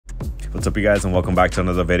What's up, you guys, and welcome back to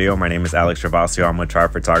another video. My name is Alex Travasio. I'm a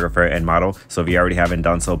travel photographer and model. So if you already haven't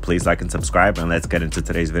done so, please like and subscribe, and let's get into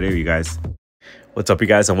today's video, you guys. What's up, you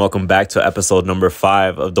guys, and welcome back to episode number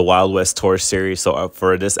 5 of the Wild West Tour series. So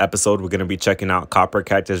for this episode, we're going to be checking out Copper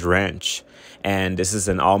Cactus Ranch, and this is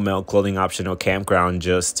an all-male clothing optional campground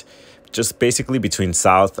just basically between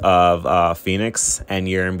south of Phoenix, and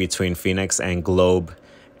you're in between Phoenix and Globe,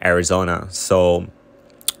 Arizona. So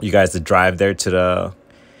you guys, the drive there to the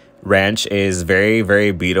ranch is very,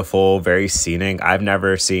 very beautiful, very scenic. I've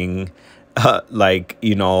never seen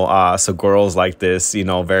saguaros like this,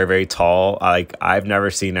 very, very tall. Like, I've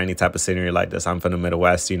never seen any type of scenery like this. I'm from the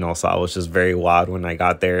Midwest, so I was just very wild when I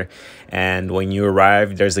got there. And when you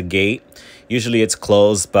arrive, there's a gate. Usually it's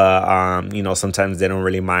closed, but sometimes they don't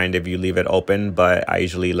really mind if you leave it open, but I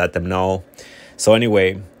usually let them know. So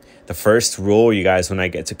anyway, the first rule, you guys, when I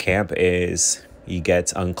get to camp is you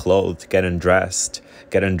get unclothed, get undressed.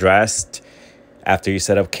 After you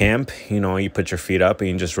set up camp, you put your feet up and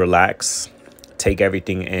you just relax, take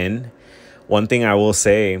everything in. One thing I will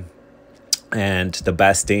say, and the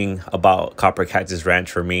best thing about Copper Cactus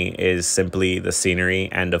Ranch for me, is simply the scenery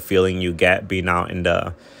and the feeling you get being out in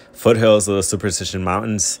the foothills of the Superstition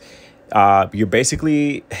Mountains. You're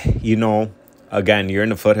basically, again, you're in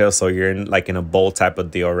the foothills, so you're in a bowl type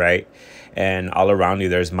of deal, right? And all around you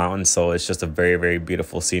there's mountains, so it's just a very, very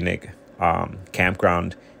beautiful scenic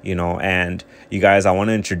campground, and you guys, I want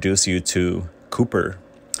to introduce you to Cooper.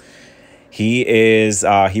 He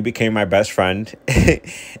became my best friend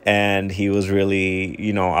and he was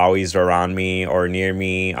really, always around me or near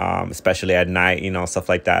me, especially at night, stuff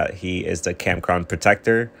like that. He is the campground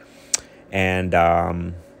protector, and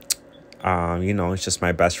it's just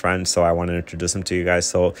my best friend, so I want to introduce him to you guys.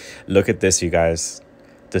 So look at this, you guys.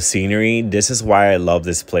 The scenery, this is why I love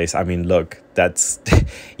this place. I mean, look, that's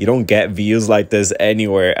you don't get views like this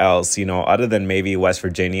anywhere else, other than maybe West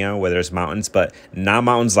Virginia where there's mountains, but not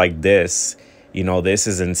mountains like this. This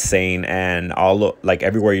is insane. And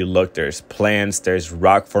everywhere you look, there's plants, there's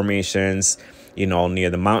rock formations, near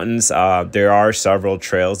the mountains. There are several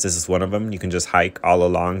trails. This is one of them. You can just hike all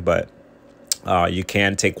along, but you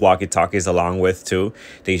can take walkie-talkies along with too.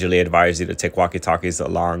 They usually advise you to take walkie-talkies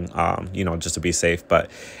along, just to be safe.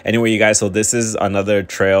 But anyway, you guys, so this is another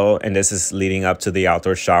trail, and this is leading up to the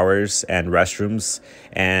outdoor showers and restrooms.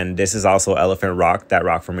 And this is also Elephant Rock. That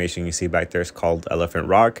rock formation you see back there is called Elephant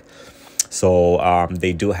Rock. So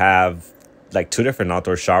they do have 2 different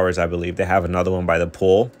outdoor showers, I believe. They have another one by the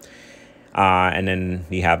pool. And then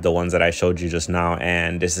you have the ones that I showed you just now,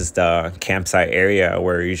 and this is the campsite area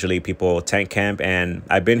where usually people tent camp. And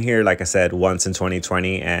I've been here, like I said, once in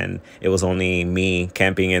 2020, and it was only me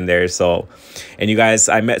camping in there. So, and you guys,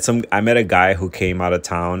 I met a guy who came out of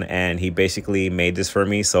town, and he basically made this for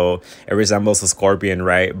me. So it resembles a scorpion,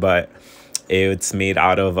 right? But it's made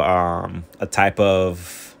out of a type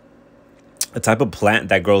of plant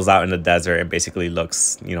that grows out in the desert and basically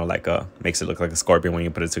looks, makes it look like a scorpion when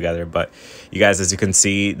you put it together. But you guys, as you can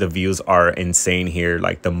see, the views are insane here.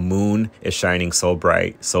 Like, the moon is shining so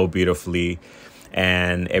bright, so beautifully,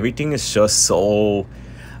 and everything is just so,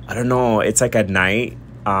 I don't know, it's like at night,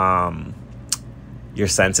 your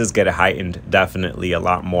senses get heightened definitely a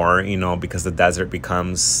lot more, because the desert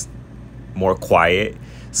becomes more quiet.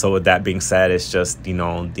 So with that being said, it's just,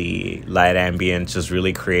 the light ambience just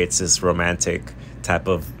really creates this romantic type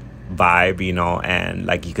of vibe, and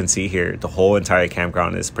like you can see here, the whole entire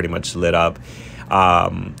campground is pretty much lit up.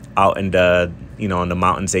 Out in the, in the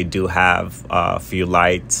mountains, they do have a few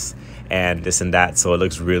lights and this and that. So it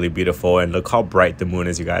looks really beautiful, and look how bright the moon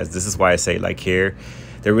is, you guys. This is why I say, here,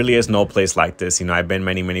 there really is no place like this. I've been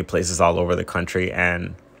many, many places all over the country,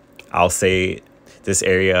 and I'll say this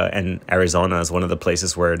area in Arizona is one of the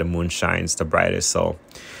places where the moon shines the brightest. So,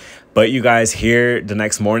 but you guys, here the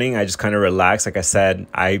next morning, I just kind of relaxed. Like I said,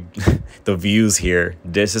 the views here,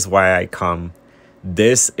 this is why I come.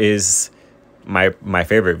 This is my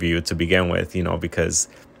favorite view to begin with, because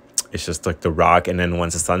it's just like the rock, and then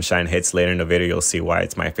once the sunshine hits later in the video, you'll see why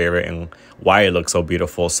it's my favorite and why it looks so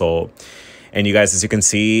beautiful. So, and you guys, as you can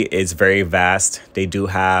see, it's very vast. They do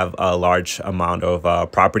have a large amount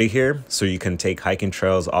of property here, so you can take hiking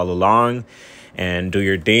trails all along and do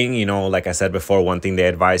your thing. Like I said before, one thing they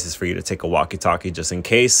advise is for you to take a walkie-talkie just in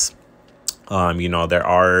case. There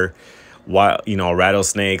are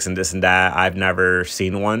rattlesnakes and this and that. I've never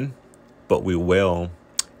seen one, but we will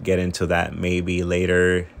get into that maybe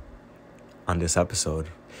later on this episode.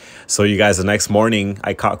 So you guys, the next morning,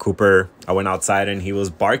 I caught Cooper. I went outside and he was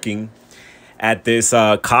barking at this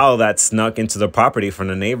cow that snuck into the property from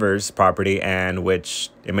the neighbor's property, and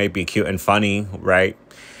which it may be cute and funny, right?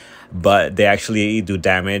 but they actually do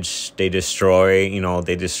damage. They destroy,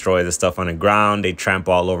 they destroy the stuff on the ground. They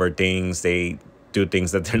trample all over things. They do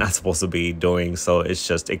things that they're not supposed to be doing. So it's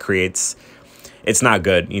not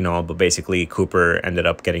good, but basically Cooper ended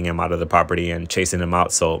up getting him out of the property and chasing him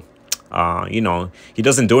out. So, he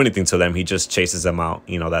doesn't do anything to them. He just chases them out,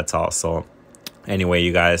 that's all. So anyway,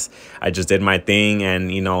 you guys, I just did my thing. And,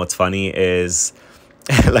 what's funny is,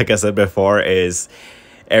 like I said before, is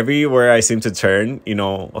everywhere I seem to turn,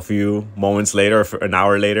 a few moments later, or an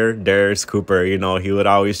hour later, there's Cooper. He would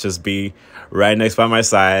always just be right next by my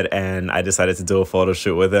side, and I decided to do a photo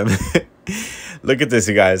shoot with him. Look at this,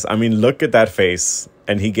 you guys. I mean, look at that face.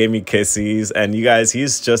 And he gave me kisses. And you guys,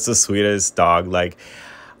 he's just the sweetest dog. Like,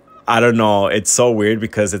 I don't know. It's so weird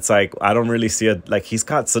because it's like, I don't really see he's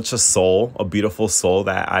got such a soul, a beautiful soul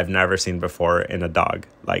that I've never seen before in a dog.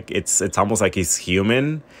 Like, it's almost like he's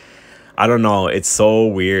human. I don't know. It's so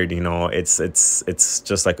weird, it's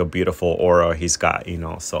just like a beautiful aura he's got,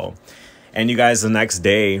 so. And you guys, the next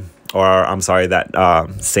day, or I'm sorry,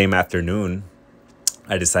 that same afternoon,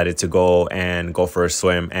 I decided to go for a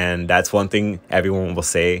swim. And that's one thing everyone will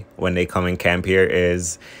say when they come and camp here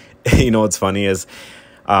is, what's funny is,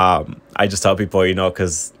 I just tell people,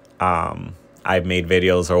 because I've made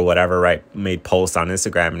videos or whatever, right? Made posts on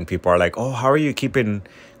Instagram, and people are like, oh, how are you keeping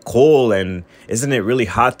cool? And isn't it really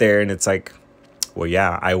hot there? And it's like, well,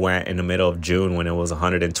 yeah, I went in the middle of June when it was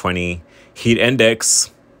 120 heat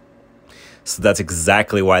index. So that's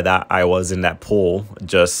exactly why I was in that pool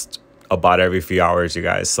just about every few hours, you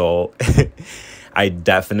guys. So I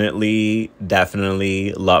definitely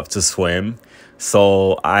love to swim.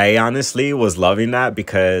 So I honestly was loving that,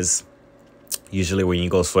 because usually when you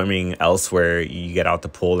go swimming elsewhere, you get out the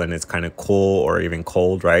pool and it's kind of cool or even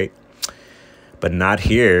cold, right? But not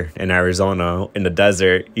here in Arizona, in the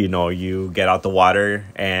desert. You get out the water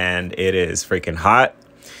and it is freaking hot.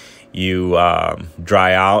 You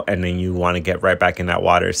dry out and then you want to get right back in that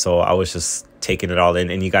water. So I was just taking it all in.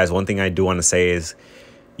 And you guys, one thing I do want to say is,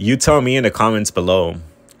 you tell me in the comments below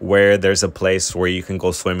where there's a place where you can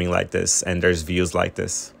go swimming like this and there's views like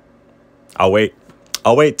this. I'll wait.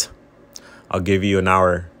 I'll give you an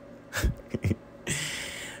hour.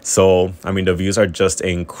 So, I mean, the views are just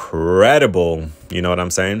incredible. You know what I'm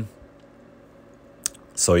saying?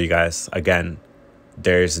 So, you guys, again,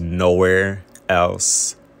 there's nowhere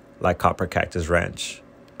else like Copper Cactus Ranch.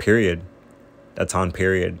 Period. That's on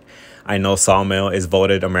period. I know Sawmill is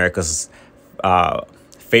voted America's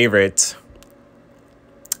favorite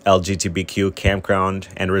LGBTQ campground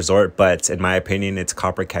and resort, but in my opinion, it's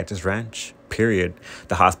Copper Cactus Ranch. Period.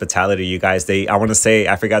 The hospitality, you guys, I want to say,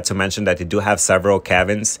 I forgot to mention that they do have several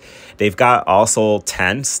cabins. They've got also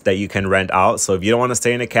tents that you can rent out. So if you don't want to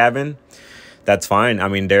stay in a cabin, that's fine. I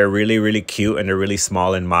mean, they're really, really cute and they're really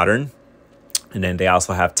small and modern. And then they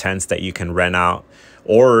also have tents that you can rent out,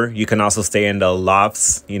 or you can also stay in the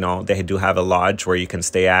lofts. They do have a lodge where you can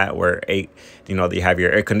stay at, where you have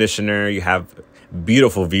your air conditioner, you have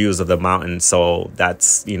beautiful views of the mountains. So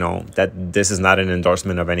that's, that this is not an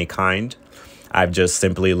endorsement of any kind. I've just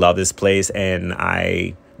simply love this place, and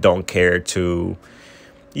I don't care to,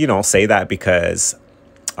 say that because,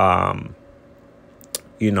 Bobby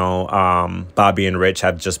and Rich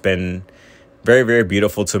have just been very, very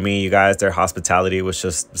beautiful to me, you guys. Their hospitality was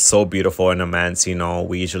just so beautiful and immense.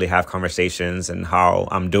 We usually have conversations and how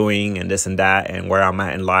I'm doing and this and that and where I'm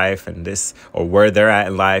at in life and this, or where they're at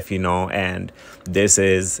in life, and this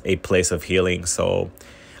is a place of healing. So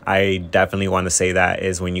I definitely want to say that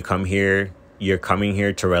is, when you come here, you're coming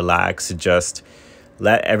here to relax, to just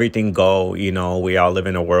let everything go. We all live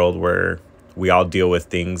in a world where we all deal with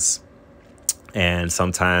things, and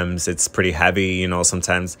sometimes it's pretty heavy.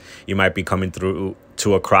 Sometimes you might be coming through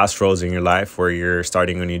to a crossroads in your life where you're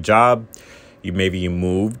starting a new job. Maybe you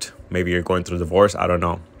moved, maybe you're going through divorce. I don't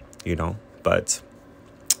know, but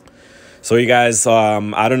so you guys,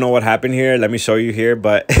 I don't know what happened here. Let me show you here,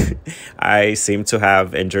 but I seem to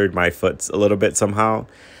have injured my foot a little bit somehow.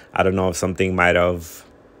 I don't know if something might have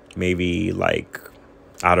maybe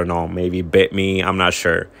maybe bit me. I'm not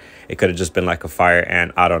sure. It could have just been like a fire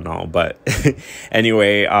ant. I don't know. But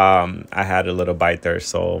anyway, I had a little bite there,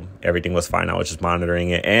 so everything was fine. I was just monitoring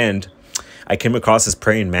it. And I came across this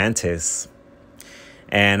praying mantis.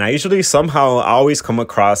 And I usually somehow always come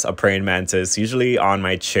across a praying mantis, usually on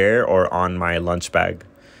my chair or on my lunch bag.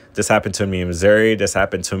 This happened to me in Missouri. This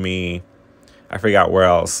happened to me, I forgot where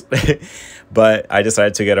else. But I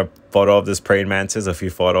decided to get a photo of this praying mantis, a few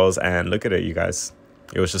photos, and look at it, you guys.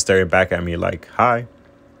 It was just staring back at me like, hi.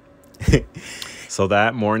 So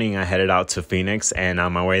that morning I headed out to Phoenix, and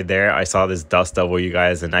on my way there I saw this dust devil, you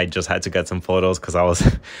guys, and I just had to get some photos because I was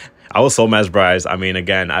I was so mesmerized. I mean,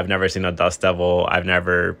 again, I've never seen a dust devil.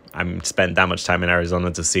 I'm spent that much time in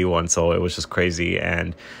Arizona to see one, so it was just crazy.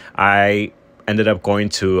 And I ended up going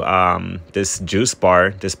to this juice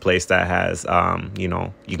bar, this place that has you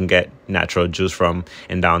know, you can get natural juice from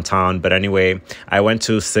in downtown. But anyway, I went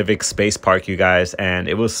to Civic Space Park, you guys, and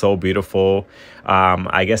it was so beautiful.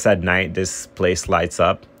 I guess at night this place lights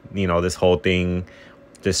up, you know, this whole thing,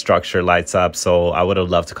 this structure lights up. So I would have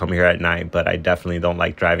loved to come here at night, but I definitely don't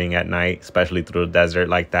like driving at night, especially through the desert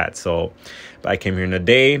like that. So I came here in the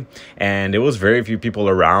day, and there was very few people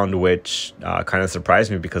around, which kind of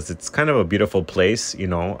surprised me because it's kind of a beautiful place. You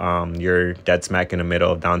know, you're dead smack in the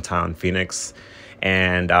middle of downtown Phoenix.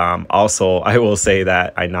 And also, I will say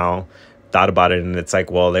that I now thought about it, and it's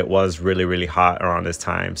like, well, it was really, really hot around this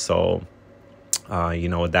time. So you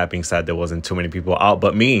know, with that being said, there wasn't too many people out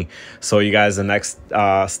but me. So you guys, the next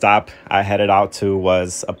stop I headed out to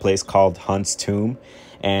was a place called Hunt's Tomb.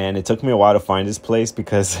 And it took me a while to find this place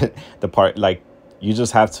because the part, like, you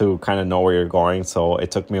just have to kind of know where you're going. So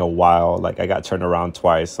it took me a while. Like, I got turned around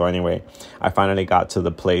twice. So anyway, I finally got to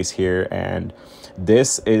the place here. And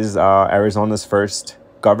this is Arizona's first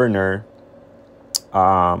governor,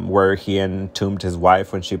 where he entombed his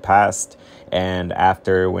wife when she passed. And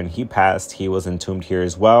after, when he passed, he was entombed here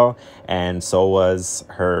as well. And so was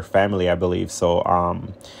her family, I believe. So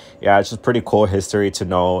yeah, it's just pretty cool history to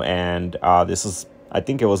know. And this is, I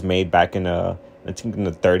think it was made back in I think in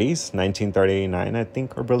the 30s, 1939, I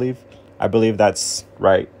think, or I believe that's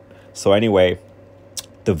right. So anyway,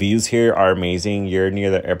 the views here are amazing. You're near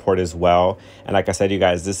the airport as well. And like I said, you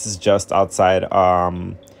guys, this is just outside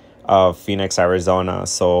of Phoenix, Arizona.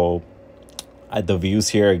 So the views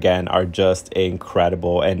here again are just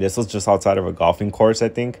incredible. And this was just outside of a golfing course, I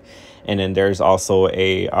think. And then there's also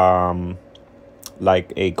a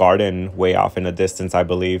like a garden way off in the distance, I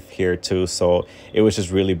believe, here too. So it was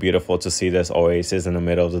just really beautiful to see this oasis in the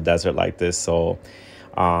middle of the desert like this. So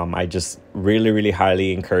I just really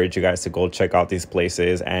highly encourage you guys to go check out these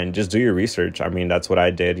places and just do your research. I mean, that's what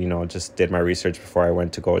I did, you know, just did my research before I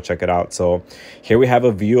went to go check it out. So here we have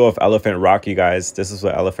a view of Elephant Rock, you guys. This is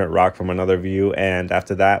what Elephant Rock from another view. And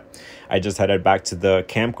after that, I just headed back to the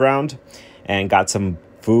campground and got some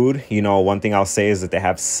food. You know, one thing I'll say is that they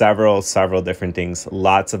have several different things,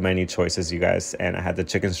 lots of many choices, you guys. And I had the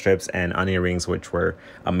chicken strips and onion rings, which were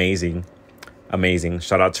amazing.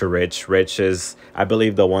 Shout out to Rich. Rich is, I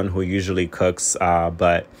believe, the one who usually cooks,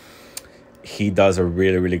 but he does a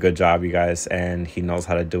really good job, you guys, and he knows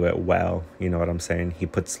how to do it well. You know what I'm saying? He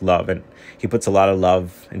puts a lot of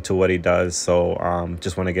love into what he does. So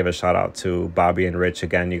just want to give a shout out to Bobby and Rich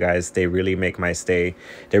again, you guys. They really made my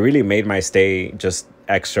stay just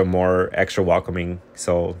extra welcoming.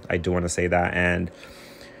 So I do want to say that. And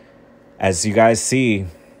as you guys see,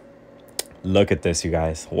 look at this, you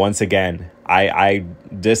guys. Once again, I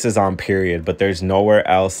this is on period, but there's nowhere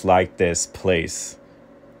else like this place.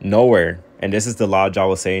 Nowhere. And this is the lodge I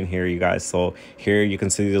was saying here, you guys. So here you can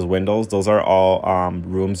see those windows. Those are all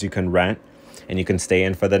rooms you can rent, and you can stay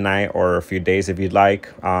in for the night or a few days if you'd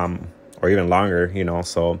like, or even longer, you know.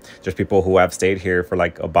 So there's people who have stayed here for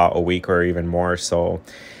like about a week or even more. So,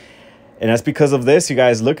 and that's because of this, you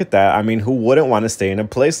guys. Look at that. I mean, who wouldn't want to stay in a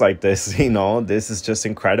place like this? You know, this is just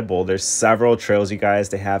incredible. There's several trails, you guys.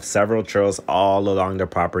 They have several trails all along their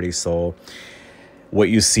property. So what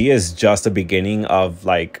you see is just the beginning of,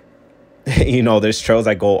 like, you know, there's trails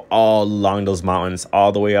that go all along those mountains,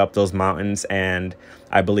 all the way up those mountains. And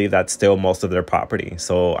I believe that's still most of their property.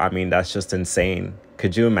 So, I mean, that's just insane.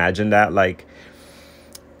 Could you imagine that? Like,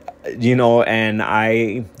 you know,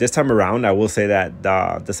 and this time around, I will say that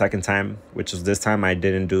the second time, which was this time, I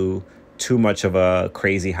didn't do too much of a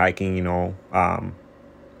crazy hiking, you know,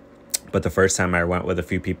 but the first time I went with a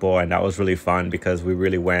few people, and that was really fun because we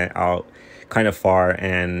really went out kind of far,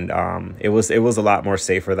 and it was a lot more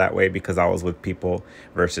safer that way because I was with people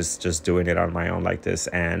versus just doing it on my own like this.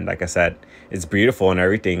 And like I said, it's beautiful and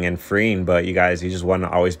everything and freeing, but you guys, you just want to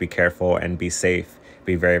always be careful and be safe.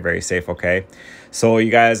 Be very safe, okay? So you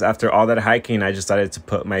guys, after all that hiking, I just decided to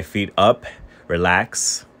put my feet up,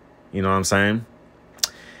 relax, you know what I'm saying?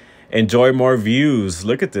 Enjoy more views.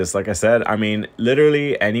 Look at this. Like I said, I mean,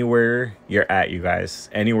 literally anywhere you're at, you guys,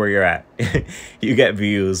 anywhere you're at, you get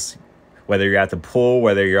views. Whether you're at the pool,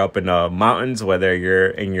 whether you're up in the mountains, whether you're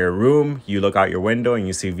in your room, you look out your window and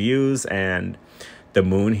you see views. And the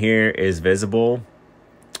moon here is visible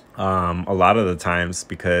a lot of the times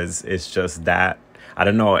because it's just that, I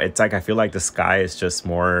don't know, it's like I feel like the sky is just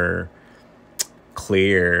more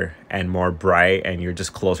clear and more bright, and you're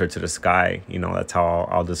just closer to the sky. You know, that's how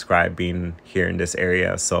I'll describe being here in this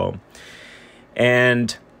area. So,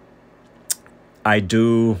 and I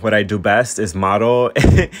do what I do best is model.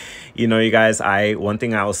 You know, you guys, one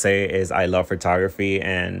thing I will say is I love photography,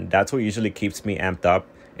 and that's what usually keeps me amped up.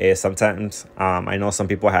 Is sometimes I know some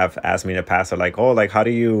people have asked me in the past, they're like, oh, like how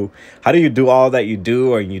do you do all that you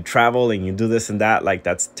do, or you travel and you do this and that? Like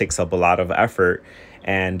that takes up a lot of effort,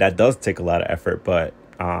 and that does take a lot of effort. But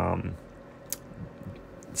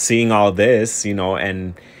seeing all this, you know,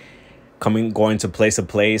 and going to place to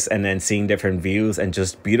place, and then seeing different views and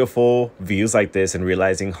just beautiful views like this, and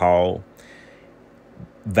realizing how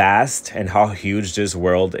vast and how huge this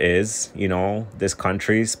world is, you know, this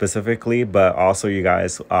country specifically. But also, you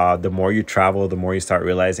guys, the more you travel, the more you start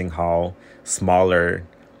realizing how smaller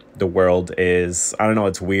the world is. I don't know,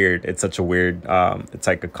 it's weird. It's such a weird, it's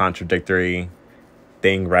like a contradictory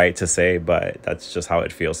thing, right, to say, but that's just how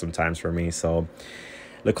it feels sometimes for me. So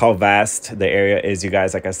look how vast the area is, you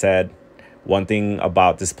guys. Like I said, one thing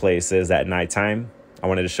about this place is at nighttime, I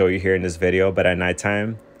wanted to show you here in this video, but at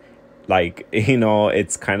nighttime, like, you know,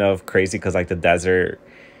 it's kind of crazy because like the desert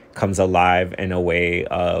comes alive in a way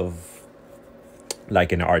of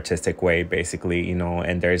like an artistic way, basically, you know,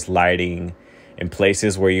 and there's lighting in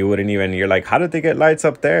places where you wouldn't even, you're like, how did they get lights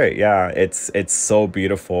up there? Yeah, it's so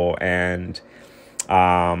beautiful. And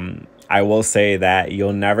I will say that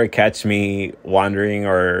you'll never catch me wandering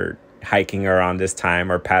or hiking around this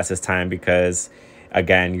time or past this time, because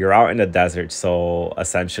again, you're out in the desert, so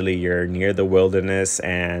essentially you're near the wilderness.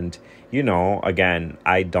 And you know, again,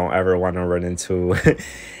 I don't ever want to run into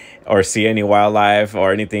or see any wildlife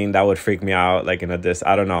or anything that would freak me out, like in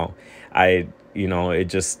I don't know, you know, it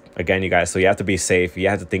just, again, you guys, so you have to be safe. You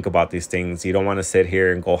have to think about these things. You don't want to sit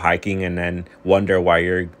here and go hiking and then wonder why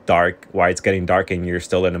it's getting dark and you're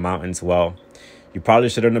still in the mountains. Well, you probably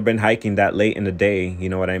shouldn't have been hiking that late in the day. You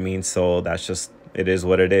know what I mean? So that's just, it is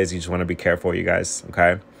what it is. You just want to be careful, you guys.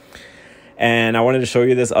 Okay. And I wanted to show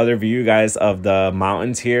you this other view, guys, of the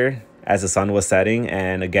mountains here as the sun was setting.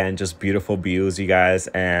 And again, just beautiful views, you guys.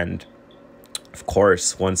 And of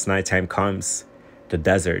course, once nighttime comes, the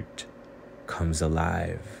desert comes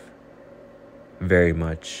alive. Very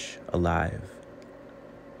much alive.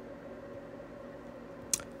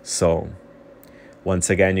 So once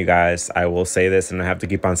again, you guys, I will say this, and I have to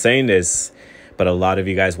keep on saying this, but a lot of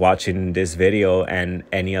you guys watching this video and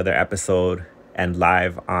any other episode and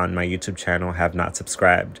live on my YouTube channel have not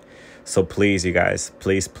subscribed. So please, you guys,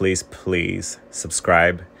 please, please, please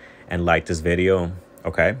subscribe and like this video.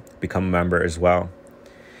 Okay, become a member as well.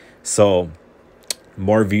 So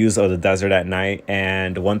more views of the desert at night.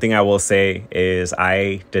 And one thing I will say is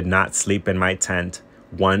I did not sleep in my tent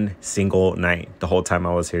one single night the whole time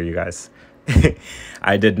I was here, you guys.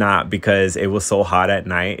 I did not, because it was so hot at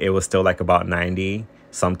night. It was still like about 90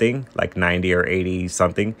 something, like 90 or 80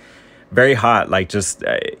 something. Very hot, like just,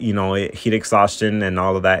 you know, heat exhaustion and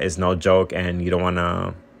all of that is no joke. And you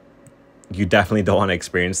definitely don't want to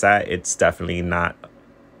experience that. It's definitely not,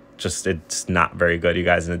 it's not very good, you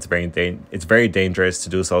guys. And it's very dangerous to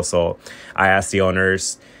do so. So I asked the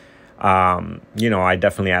owners, you know, I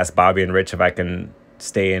definitely asked Bobby and Rich if I can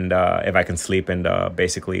if I can sleep in the,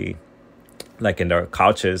 basically like in the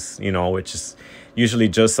couches, you know, which is usually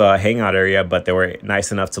just a hangout area, but they were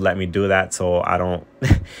nice enough to let me do that. So I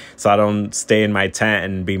don't stay in my tent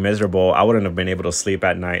and be miserable. I wouldn't have been able to sleep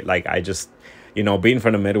at night. Like I just, you know, being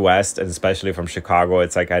from the Midwest, and especially from Chicago,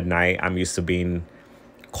 it's like at night I'm used to being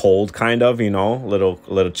cold, kind of, you know, a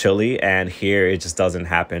little chilly. And here it just doesn't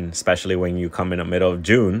happen, especially when you come in the middle of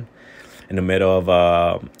June, in the middle of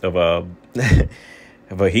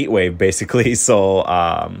a heat wave, basically. So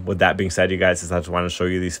with that being said, you guys, I just want to show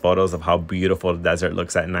you these photos of how beautiful the desert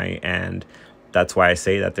looks at night. And that's why I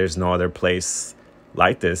say that there's no other place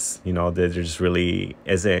like this, you know, there just really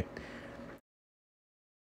isn't.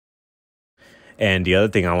 And the other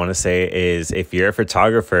thing I want to say is, if you're a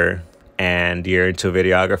photographer and you're into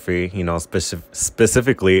videography, you know,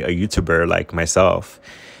 specifically a YouTuber like myself,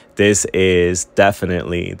 this is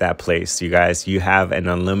definitely that place, you guys. You have an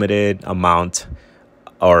unlimited amount,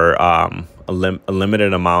 or a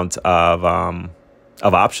limited amount of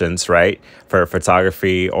options, right, for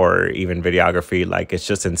photography or even videography. Like, it's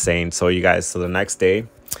just insane. So you guys, so the next day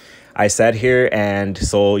I sat here, and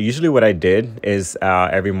so usually what I did is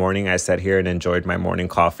every morning I sat here and enjoyed my morning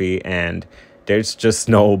coffee. And there's just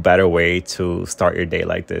no better way to start your day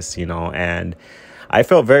like this, you know. And I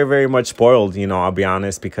felt very, very much spoiled, you know, I'll be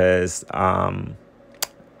honest, because I'm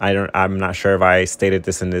not sure if I stated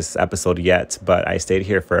this in this episode yet, but I stayed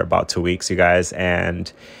here for about 2 weeks, you guys. And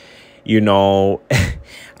you know,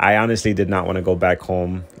 I honestly did not want to go back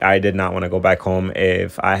home. I did not want to go back home.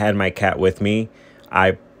 If I had my cat with me,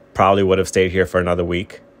 I probably would have stayed here for another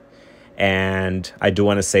week. And I do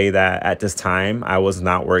want to say that at this time, I was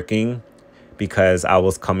not working because I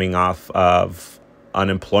was coming off of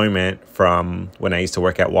unemployment from when I used to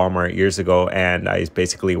work at Walmart years ago. And I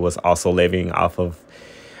basically was also living off of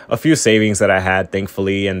a few savings that I had,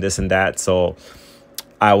 thankfully, and this and that. So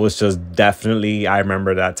I was just definitely, I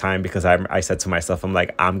remember that time because I said to myself, I'm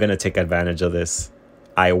like, I'm going to take advantage of this.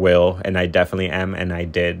 I will. And I definitely am. And I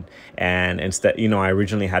did. And instead, you know, I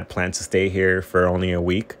originally had planned to stay here for only a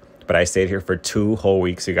week, but I stayed here for 2 whole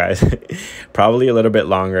weeks, you guys. Probably a little bit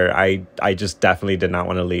longer. I just definitely did not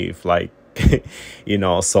want to leave. Like, you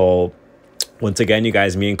know, so once again, you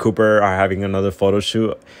guys, me and Cooper are having another photo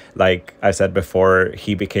shoot. Like I said before,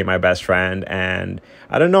 he became my best friend. And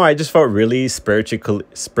I don't know, I just felt really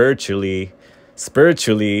spiritually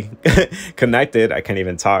connected. I can't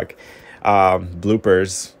even talk.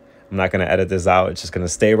 Bloopers. I'm not going to edit this out. It's just going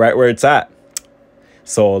to stay right where it's at.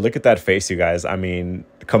 So look at that face, you guys. I mean,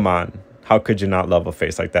 come on. How could you not love a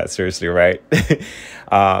face like that? Seriously, right?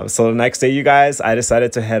 So the next day, you guys, I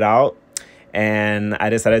decided to head out. And I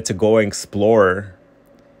decided to go explore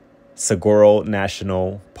Saguaro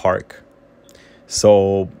National Park.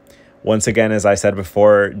 So once again, as I said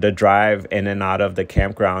before, the drive in and out of the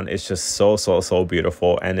campground is just so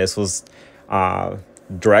beautiful. And this was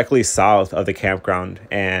directly south of the campground.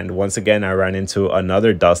 And once again, I ran into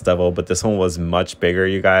another dust devil, but this one was much bigger,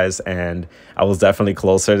 you guys. And I was definitely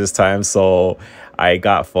closer this time. So I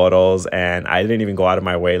got photos and I didn't even go out of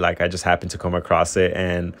my way. Like, I just happened to come across it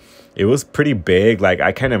and it was pretty big. Like,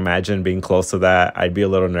 I can't imagine being close to that. I'd be a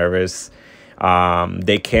little nervous.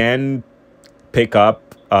 They can pick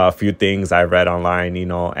up a few things I read online, you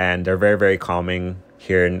know, and they're very calming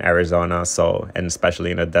here in Arizona. So, and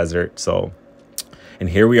especially in the desert. So, and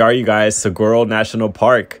here we are, you guys, Saguaro National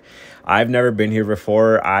Park. I've never been here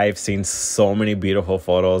before. I've seen so many beautiful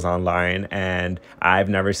photos online and I've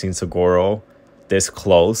never seen Saguaro this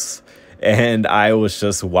close. And I was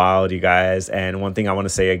just wild, you guys. And one thing I want to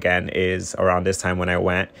say again is around this time when I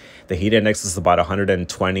went, the heat index was about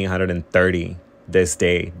 120, 130 this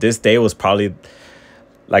day. This day was probably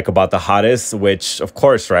like about the hottest, which of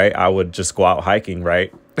course, right, I would just go out hiking,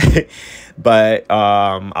 right? But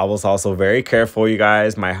I was also very careful, you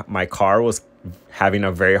guys. My car was having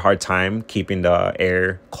a very hard time keeping the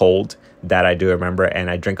air cold. That I do remember.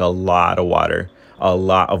 And I drank a lot of water,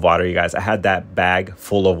 you guys. I had that bag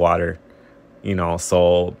full of water, you know,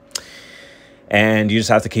 so, and you just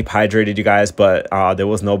have to keep hydrated, you guys. But there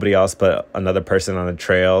was nobody else but another person on the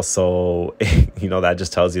trail. So, you know, that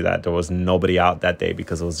just tells you that there was nobody out that day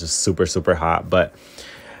because it was just super hot. But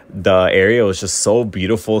the area was just so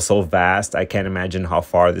beautiful, so vast. I can't imagine how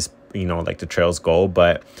far this, you know, like the trails go.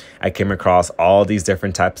 But I came across all these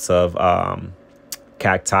different types of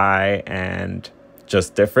cacti and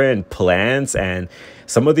just different plants. And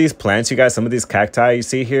some of these plants, you guys, some of these cacti you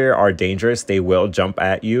see here are dangerous. They will jump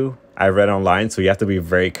at you. I read online, so you have to be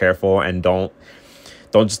very careful and don't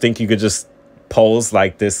just think you could just pose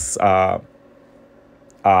like this,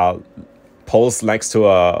 pose next to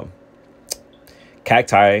a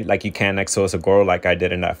cacti like you can next to a saguaro like I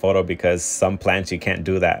did in that photo, because some plants you can't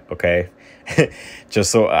do that, okay? Just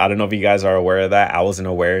so, I don't know if you guys are aware of that. I wasn't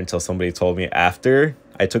aware until somebody told me after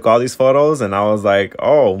I took all these photos, and I was like,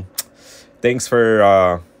 oh, thanks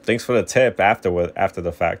for the tip after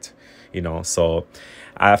the fact, you know. So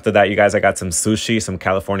after that, you guys, I got some sushi, some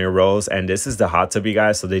California rolls, and this is the hot tub, you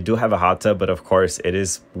guys. So they do have a hot tub, but of course it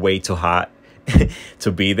is way too hot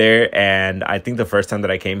to be there. And I think the first time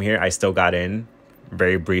that I came here, I still got in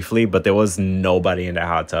very briefly, but there was nobody in that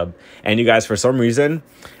hot tub. And you guys, for some reason,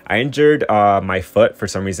 I injured my foot for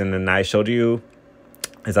some reason, and I showed you,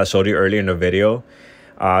 as I showed you earlier in the video,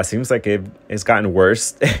 seems like it's gotten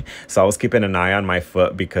worse. So I was keeping an eye on my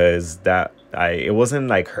foot because it wasn't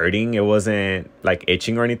like hurting, it wasn't like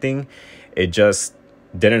itching or anything, it just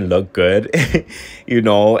didn't look good. You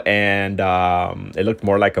know, and it looked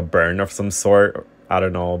more like a burn of some sort, I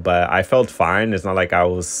don't know, but I felt fine. It's not like I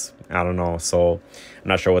don't know, so I'm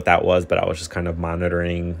not sure what that was, but I was just kind of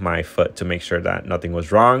monitoring my foot to make sure that nothing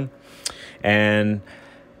was wrong. And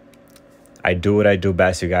I do what I do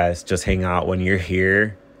best, you guys. Just hang out. When you're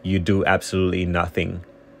here, you do absolutely nothing.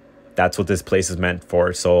 That's what this place is meant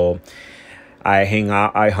for. So I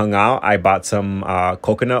hung out. I bought some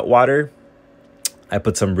coconut water. I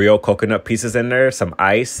put some real coconut pieces in there, some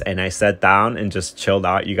ice, and I sat down and just chilled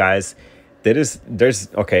out, you guys.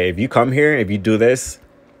 Okay, if you come here, if you do this,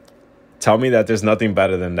 tell me that there's nothing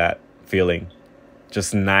better than that feeling.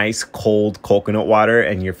 just nice cold coconut water,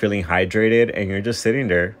 and you're feeling hydrated, and you're just sitting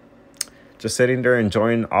there. Just sitting there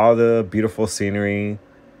enjoying all the beautiful scenery.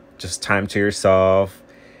 Just time to yourself.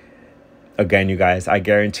 Again, you guys, I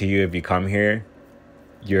guarantee you if you come here,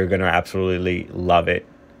 you're going to absolutely love it.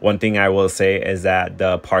 One thing I will say is that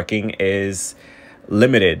the parking is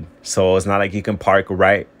limited. So it's not like you can park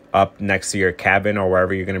right up next to your cabin or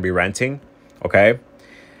wherever you're going to be renting. Okay.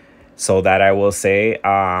 So that I will say,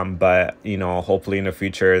 but, you know, hopefully in the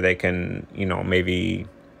future they can, you know, maybe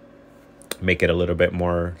make it a little bit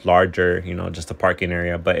more larger, you know, just a parking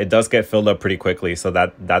area. But it does get filled up pretty quickly. So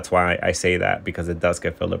that's why I say that, because it does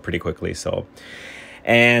get filled up pretty quickly. So,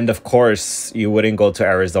 and of course, you wouldn't go to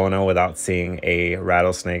Arizona without seeing a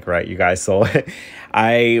rattlesnake, right, you guys? So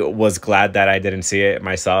I was glad that I didn't see it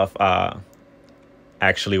myself.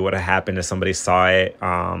 Actually, what happened is somebody saw it.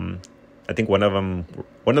 I think one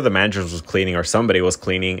of the managers was cleaning, or somebody was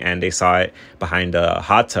cleaning, and they saw it behind a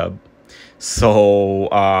hot tub. So,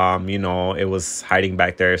 you know, it was hiding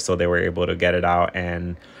back there. So they were able to get it out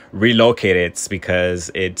and relocate it, because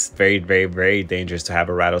it's very, very, very dangerous to have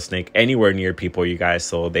a rattlesnake anywhere near people, you guys.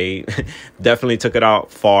 So they definitely took it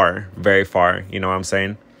out far, very far. You know what I'm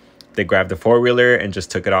saying? They grabbed the four-wheeler and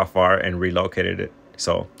just took it out far and relocated it.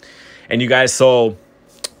 So, and you guys, so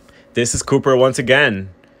this is Cooper once again,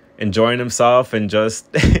 enjoying himself, and just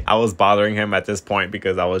I was bothering him at this point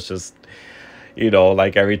because I was just, you know,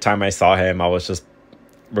 like every time I saw him, I was just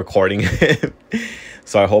recording him.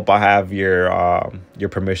 So I hope I have your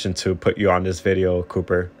permission to put you on this video,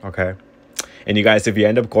 Cooper. Okay. And you guys, if you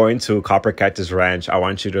end up going to Copper Cactus Ranch, I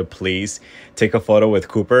want you to please take a photo with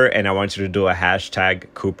Cooper, and I want you to do a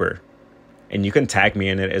hashtag Cooper. And you can tag me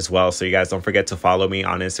in it as well. So you guys don't forget to follow me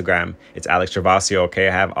on Instagram. It's Alex Gervasio, okay?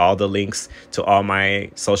 I have all the links to all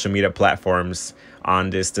my social media platforms on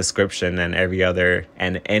this description and every other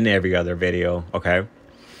video, okay?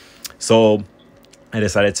 So I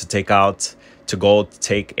decided to go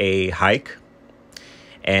take a hike.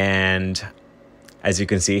 And as you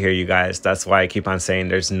can see here, you guys, that's why I keep on saying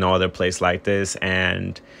there's no other place like this.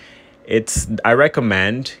 And I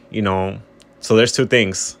recommend, you know, so there's two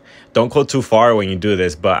things. Don't go too far when you do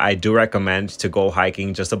this, but I do recommend to go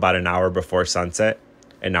hiking just about an hour before sunset,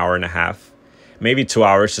 an hour and a half, maybe 2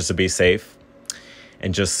 hours, just to be safe,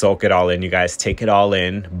 and just soak it all in, you guys. Take it all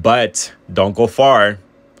in, but don't go far.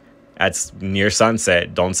 That's near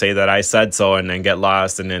sunset. Don't say that I said so and then get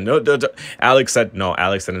lost. And then Alex said, no,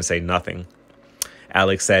 Alex didn't say nothing.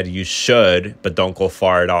 Alex said you should, but don't go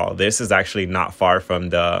far at all. This is actually not far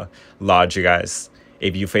from the lodge, you guys.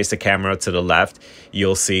 If you face the camera to the left,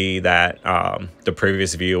 you'll see that the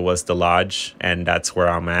previous view was the lodge, and that's where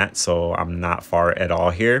I'm at. So I'm not far at all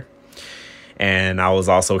here. And I was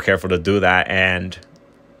also careful to do that. And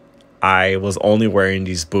I was only wearing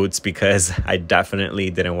these boots because I definitely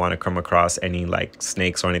didn't want to come across any like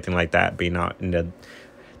snakes or anything like that, being out in the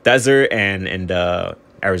desert and in the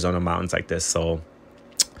Arizona mountains like this. So,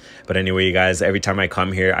 but anyway, you guys, every time I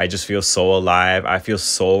come here, I just feel so alive. I feel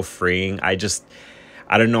so freeing. I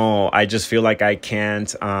don't know. I just feel like I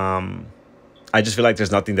can't, I just feel like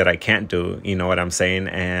there's nothing that I can't do. You know what I'm saying?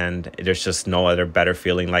 And there's just no other better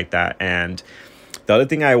feeling like that. And the other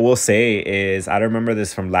thing I will say is, I don't remember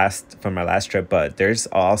this from my last trip, but there's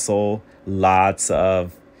also lots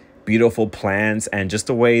of beautiful plants, and just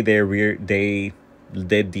the way they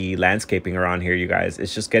did the landscaping around here, you guys,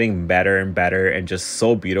 it's just getting better and better and just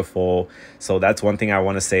so beautiful. So that's one thing I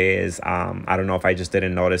want to say is, I don't know if I just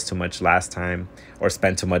didn't notice too much last time or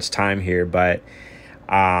spend too much time here, but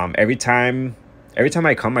every time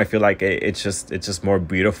I come, I feel like it's just more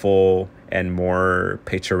beautiful and more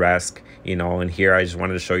picturesque, you know. And here I just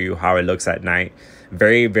wanted to show you how it looks at night.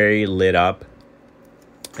 Very, very lit up,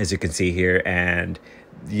 as you can see here. And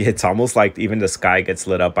it's almost like even the sky gets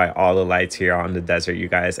lit up by all the lights here on the desert, you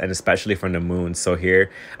guys, and especially from the moon. So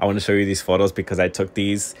here I want to show you these photos because I took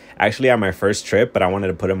these actually on my first trip, but I wanted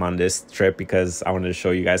to put them on this trip because I wanted to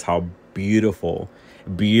show you guys how beautiful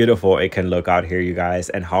it can look out here, you guys,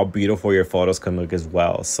 and how beautiful your photos can look as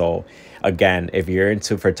well. So again, if you're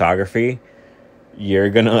into photography, you're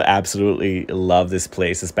gonna absolutely love this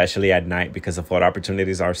place, especially at night, because the photo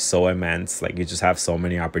opportunities are so immense. Like, you just have so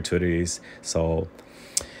many opportunities. So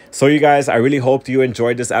you guys, I really hope you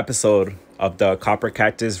enjoyed this episode of the Copper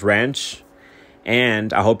Cactus Ranch,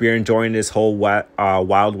 and I hope you're enjoying this whole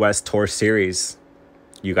Wild West tour series.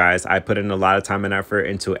 You guys, I put in a lot of time and effort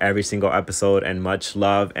into every single episode, and much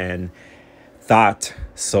love and thought.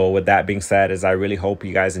 So with that being said, I really hope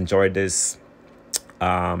you guys enjoyed this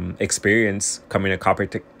experience coming to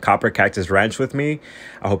Copper Cactus Ranch with me.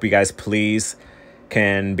 I hope you guys please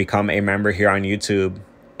can become a member here on YouTube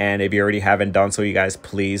And if you already haven't done so, you guys,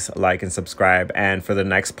 please like and subscribe. And for the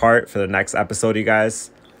next part, for the next episode, you guys,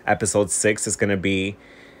 episode 6 is going to be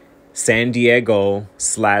San Diego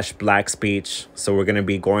 / Black's Beach. So we're going to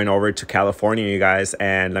be going over to California, you guys.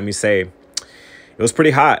 And let me say, it was pretty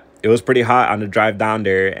hot. It was pretty hot on the drive down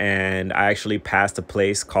there. And I actually passed a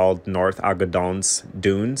place called North Algodon's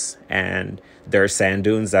Dunes. And there are sand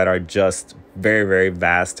dunes that are just very, very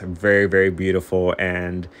vast, very, very beautiful.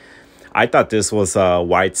 And I thought this was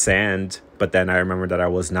white sand, but then I remember that I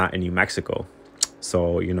was not in New Mexico.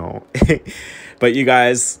 So, you know, but you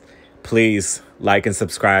guys, please like and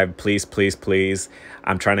subscribe. Please, please, please.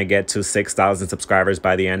 I'm trying to get to 6,000 subscribers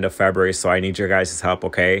by the end of February. So I need your guys' help,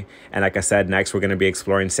 okay? And like I said, next we're going to be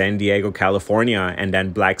exploring San Diego, California, and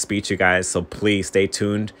then Black's Beach, you guys. So please stay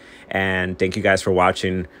tuned. And thank you guys for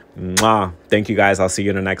watching. Mwah. Thank you guys. I'll see you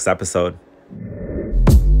in the next episode.